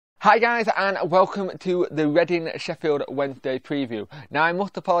Hi guys, and welcome to the Reading-Sheffield Wednesday preview. Now I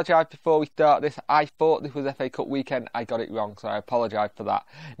must apologise before we start this. I thought this was FA Cup weekend. I got it wrong, so I apologise for that.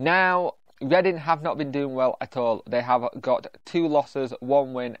 Now, Reading have not been doing well at all. They have got 2 losses,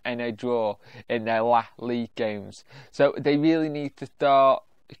 1 win and a draw in their last league games. So they really need to start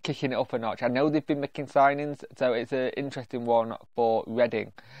kicking it up a notch. I know they've been making signings, so it's an interesting one for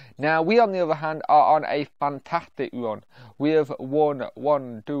Reading. Now, we on the other hand are on a fantastic run. We have won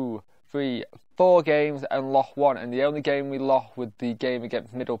 4 games and lost 1, and the only game we lost was the game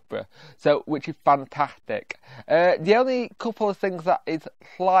against Middlesbrough, so which is fantastic. The only couple of things that is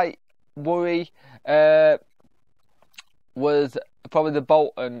slight worry was probably the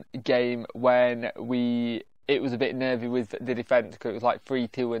Bolton game when it was a bit nervy with the defence because it was like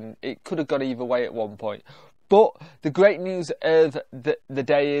 3-2 and it could have gone either way at one point. But the great news of the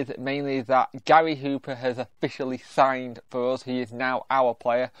day is mainly that Gary Hooper has officially signed for us. He is now our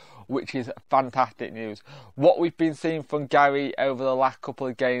player, which is fantastic news. What we've been seeing from Gary over the last couple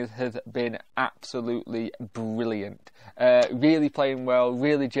of games has been absolutely brilliant. Really playing well,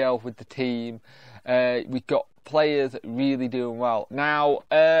 really gelled with the team. We've got players really doing well. Now,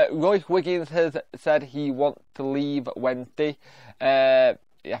 Roy Wiggins has said he wants to leave Wednesday.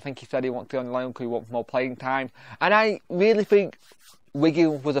 I think he said he wants to go on loan because he wants more playing time. And I really think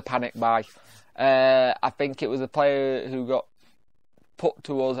Wiggins was a panic buy. I think it was a player who got put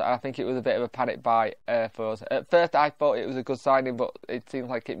to us, and I think it was a bit of a panic buy for us. At first I thought it was a good signing, but it seems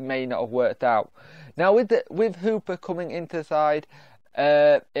like it may not have worked out. Now with Hooper coming into the side,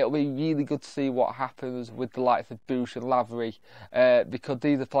 it'll be really good to see what happens with the likes of Bush and Lavery, because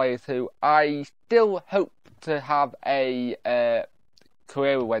these are players who I still hope to have a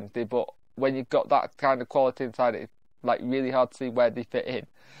career with Wednesday, but when you've got that kind of quality inside, it's like really hard to see where they fit in.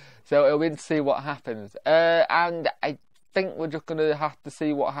 So it'll be interesting to see what happens. And I think we're just going to have to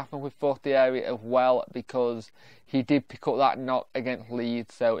see what happens with Fortieri as well, because he did pick up that knock against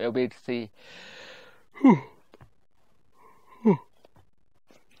Leeds, so it'll be interesting to see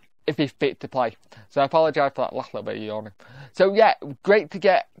if he's fit to play. So I apologise for that last little bit of yawning. So yeah, great to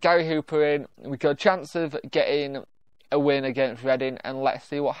get Gary Hooper in. We got a chance of getting a win against Reading, and let's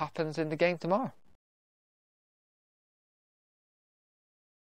see what happens in the game tomorrow.